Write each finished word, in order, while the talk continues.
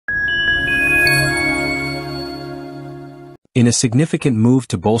In a significant move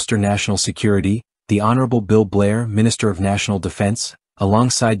to bolster national security, the Honourable Bill Blair, Minister of National Defence,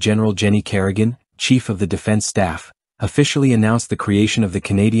 alongside General Jennie Carignan, Chief of the Defence Staff, officially announced the creation of the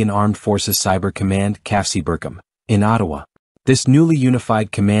Canadian Armed Forces Cyber Command (CAFCYBERCOM) in Ottawa. This newly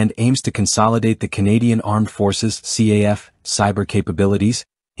unified command aims to consolidate the Canadian Armed Forces (CAF) cyber capabilities,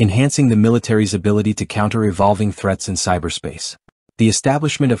 enhancing the military's ability to counter evolving threats in cyberspace. The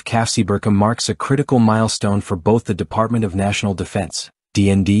establishment of CAFCYBERCOM marks a critical milestone for both the Department of National Defence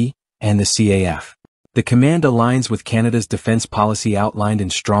 (DND) and the CAF. The command aligns with Canada's defence policy outlined in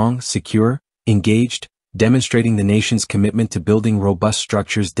strong, secure, engaged, demonstrating the nation's commitment to building robust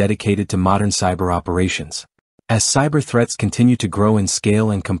structures dedicated to modern cyber operations. As cyber threats continue to grow in scale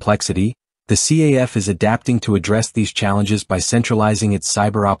and complexity, the CAF is adapting to address these challenges by centralizing its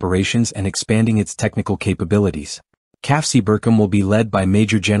cyber operations and expanding its technical capabilities. CAFCYBERCOM will be led by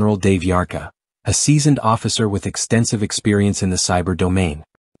Major General Dave Yarka, a seasoned officer with extensive experience in the cyber domain.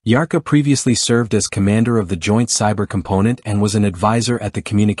 Yarka previously served as commander of the Joint Cyber Component and was an advisor at the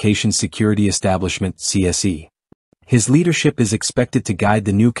Communications Security Establishment (CSE). His leadership is expected to guide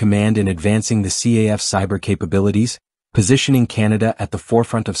the new command in advancing the CAF cyber capabilities, positioning Canada at the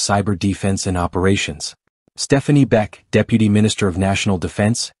forefront of cyber defense and operations. Stephanie Beck, Deputy Minister of National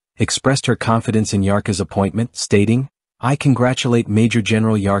Defense, expressed her confidence in Yarka's appointment, stating, "I congratulate Major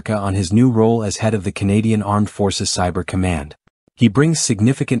General Yarka on his new role as head of the Canadian Armed Forces Cyber Command. He brings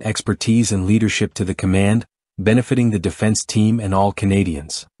significant expertise and leadership to the command, benefiting the defense team and all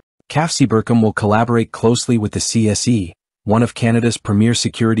Canadians." CAFCYBERCOM will collaborate closely with the CSE, one of Canada's premier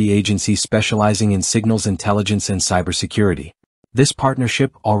security agencies specializing in signals intelligence and cybersecurity. This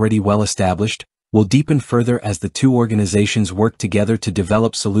partnership, already well established, will deepen further as the two organizations work together to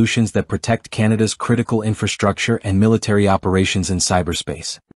develop solutions that protect Canada's critical infrastructure and military operations in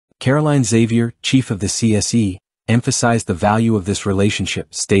cyberspace. Caroline Xavier, Chief of the CSE, emphasized the value of this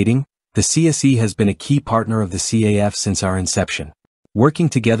relationship, stating, "The CSE has been a key partner of the CAF since our inception. Working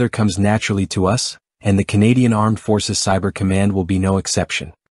together comes naturally to us, and the Canadian Armed Forces Cyber Command will be no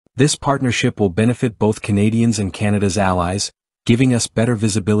exception. This partnership will benefit both Canadians and Canada's allies, giving us better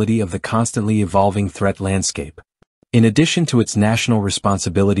visibility of the constantly evolving threat landscape." In addition to its national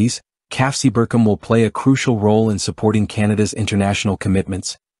responsibilities, CAFCYBERCOM will play a crucial role in supporting Canada's international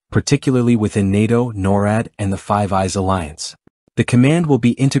commitments, particularly within NATO, NORAD, and the Five Eyes Alliance. The command will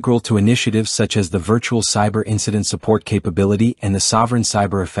be integral to initiatives such as the Virtual Cyber Incident Support Capability and the Sovereign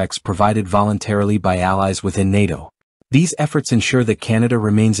Cyber Effects provided voluntarily by allies within NATO. These efforts ensure that Canada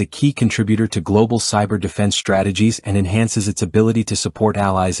remains a key contributor to global cyber defense strategies and enhances its ability to support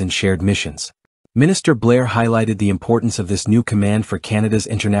allies in shared missions. Minister Blair highlighted the importance of this new command for Canada's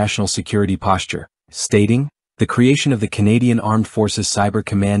international security posture, stating, "The creation of the Canadian Armed Forces Cyber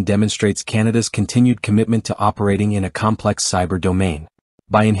Command demonstrates Canada's continued commitment to operating in a complex cyber domain.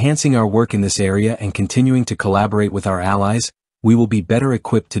 By enhancing our work in this area and continuing to collaborate with our allies, we will be better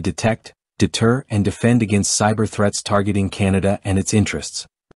equipped to detect, deter, and defend against cyber threats targeting Canada and its interests."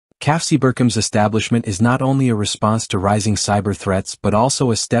 CAFCYBERCOM's establishment is not only a response to rising cyber threats but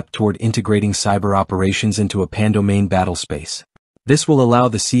also a step toward integrating cyber operations into a pan-domain battle space. This will allow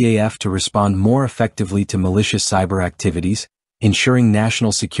the CAF to respond more effectively to malicious cyber activities, ensuring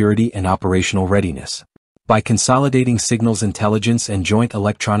national security and operational readiness. By consolidating signals intelligence and joint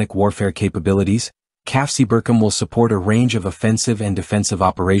electronic warfare capabilities, CAFCYBERCOM will support a range of offensive and defensive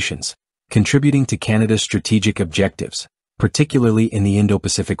operations, contributing to Canada's strategic objectives, particularly in the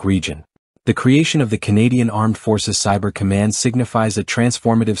Indo-Pacific region. The creation of the Canadian Armed Forces Cyber Command signifies a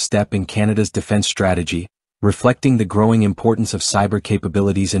transformative step in Canada's defense strategy, reflecting the growing importance of cyber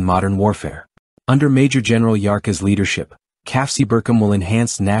capabilities in modern warfare. Under Major General Yarka's leadership, CAFCYBERCOM will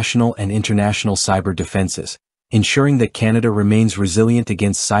enhance national and international cyber defenses, ensuring that Canada remains resilient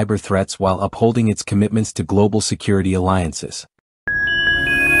against cyber threats while upholding its commitments to global security alliances.